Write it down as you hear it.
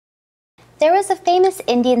There is a famous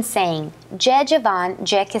Indian saying, Jai Jawan,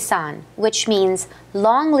 Jai Kisan, which means,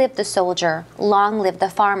 long live the soldier, long live the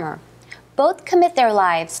farmer. Both commit their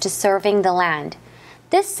lives to serving the land.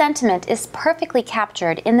 This sentiment is perfectly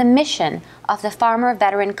captured in the mission of the Farmer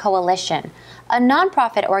Veteran Coalition, a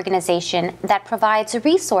nonprofit organization that provides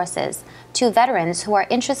resources to veterans who are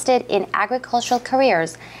interested in agricultural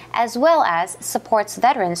careers, as well as supports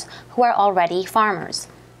veterans who are already farmers.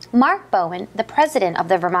 Mark Bowen, the president of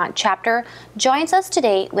the Vermont chapter, joins us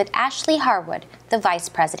today with Ashley Harwood, the vice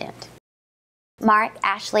president. Mark,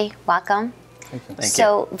 Ashley, welcome. Thank you.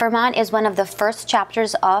 So Vermont is one of the first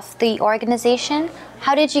chapters of the organization.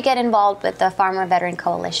 How did you get involved with the Farmer Veteran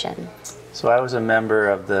Coalition? So I was a member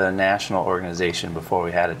of the national organization before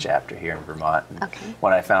we had a chapter here in Vermont. Okay.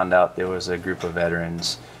 When I found out there was a group of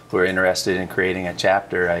veterans who were interested in creating a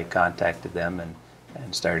chapter, I contacted them and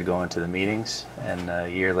started going to the meetings. And a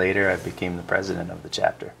year later, I became the president of the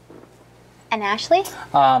chapter. And Ashley?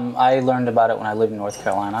 I learned about it when I lived in North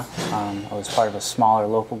Carolina. I was part of a smaller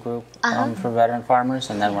local group for veteran farmers,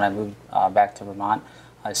 and then when I moved back to Vermont,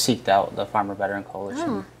 I seeked out the Farmer Veteran Coalition.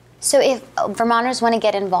 Oh. So if Vermonters want to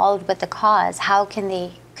get involved with the cause, how can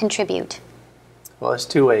they contribute? Well, there's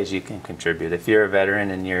two ways you can contribute. If you're a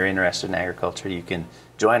veteran and you're interested in agriculture, you can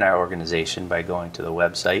join our organization by going to the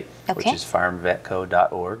website, which is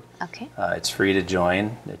farmvetco.org. Okay. It's free to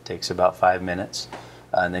join. It takes about 5 minutes.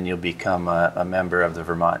 And then you'll become a member of the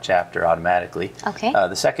Vermont chapter automatically. Okay.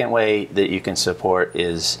 The second way that you can support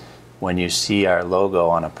is when you see our logo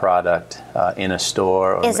on a product in a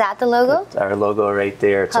store. Or is that the logo? Our logo right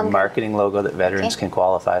there. It's a marketing logo that veterans can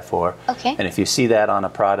qualify for. Okay. And if you see that on a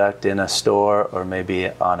product in a store or maybe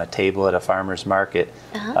on a table at a farmer's market,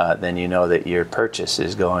 then you know that your purchase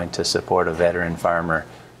is going to support a veteran farmer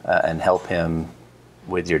and help him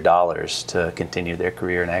with your dollars to continue their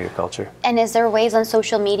career in agriculture. And is there ways on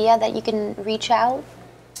social media that you can reach out?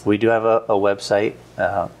 We do have a website.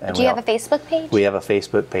 And do you have a Facebook page? We have a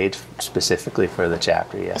Facebook page specifically for the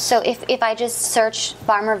chapter, yes. So if I just search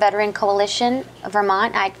Farmer Veteran Coalition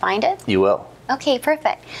Vermont, I'd find it? You will. Okay,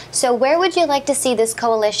 perfect. So where would you like to see this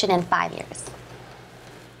coalition in 5 years?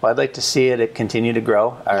 Well, I'd like to see it continue to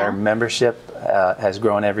grow. Our membership has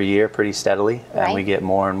grown every year pretty steadily, and we get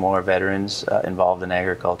more and more veterans involved in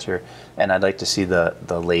agriculture. And I'd like to see the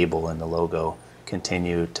label and the logo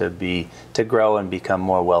continue to grow and become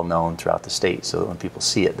more well known throughout the state, so that when people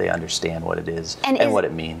see it, they understand what it is and what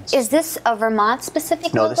it means. Is this a Vermont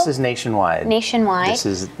specific logo? No, this is nationwide. Nationwide? This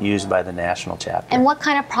is used by the national chapter. And what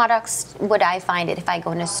kind of products would I find it if I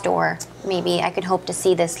go in a store? Maybe I could hope to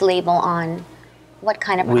see this label on. What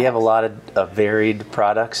kind of products? We have a lot of varied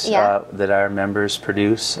products that our members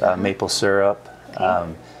produce. Maple syrup,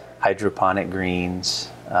 hydroponic greens.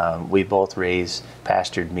 We both raise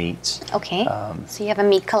pastured meats. Okay, so you have a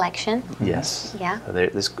meat collection? Yes. Yeah. So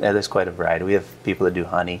there's quite a variety. We have people that do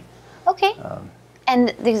honey. Okay. And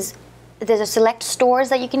there's a select stores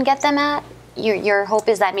that you can get them at? Your hope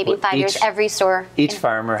is that maybe in 5 years every store... Each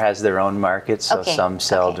farmer has their own market, so some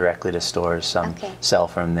sell directly to stores, some sell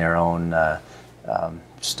from their own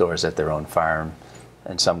stores at their own farm,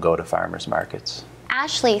 and some go to farmers markets.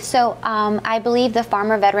 Ashley, so I believe the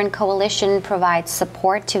Farmer Veteran Coalition provides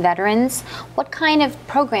support to veterans. What kind of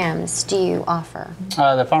programs do you offer?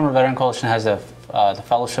 The Farmer Veteran Coalition has the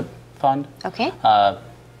Fellowship Fund. Okay.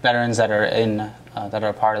 Veterans that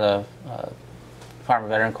are part of the Farmer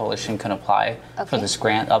Veteran Coalition can apply for this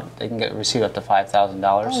grant. They can receive up to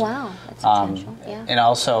 $5,000. Oh wow, that's substantial. And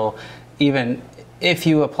also, even if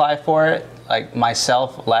you apply for it, like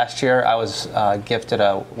myself, last year I was gifted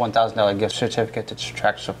a $1,000 gift certificate to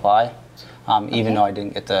Tractor Supply, even though I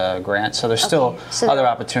didn't get the grant. So there's still other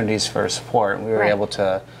opportunities for support. We were able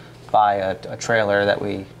to buy a trailer that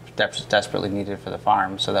we desperately needed for the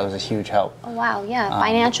farm, so that was a huge help. Oh wow, yeah,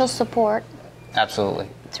 financial support. Absolutely.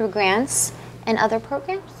 Through grants and other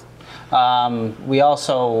programs? We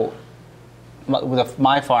also,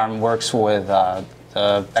 my farm works with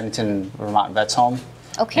the Bennington Vermont Vets Home.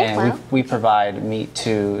 Okay, and we provide meat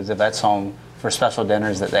to the Vets Home for special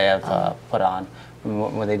dinners that they have put on.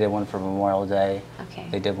 When they did one for Memorial Day,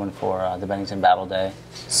 they did one for the Bennington Battle Day.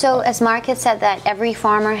 So as Mark had said, that every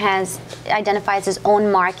farmer identifies his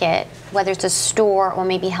own market, whether it's a store or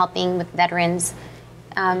maybe helping with veterans.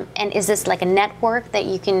 And is this like a network that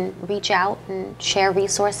you can reach out and share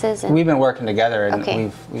resources? We've been working together,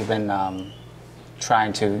 and we've been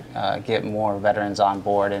trying to get more veterans on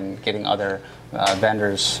board and getting other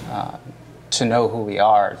vendors to know who we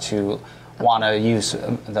are, to want to use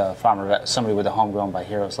the somebody with a Homegrown by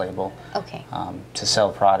Heroes label to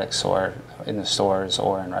sell products or in the stores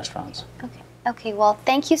or in restaurants. Okay. Okay, well,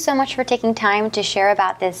 thank you so much for taking time to share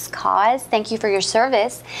about this cause. Thank you for your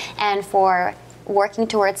service and for working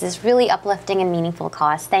towards this really uplifting and meaningful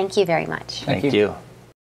cause. Thank you very much. Thank you.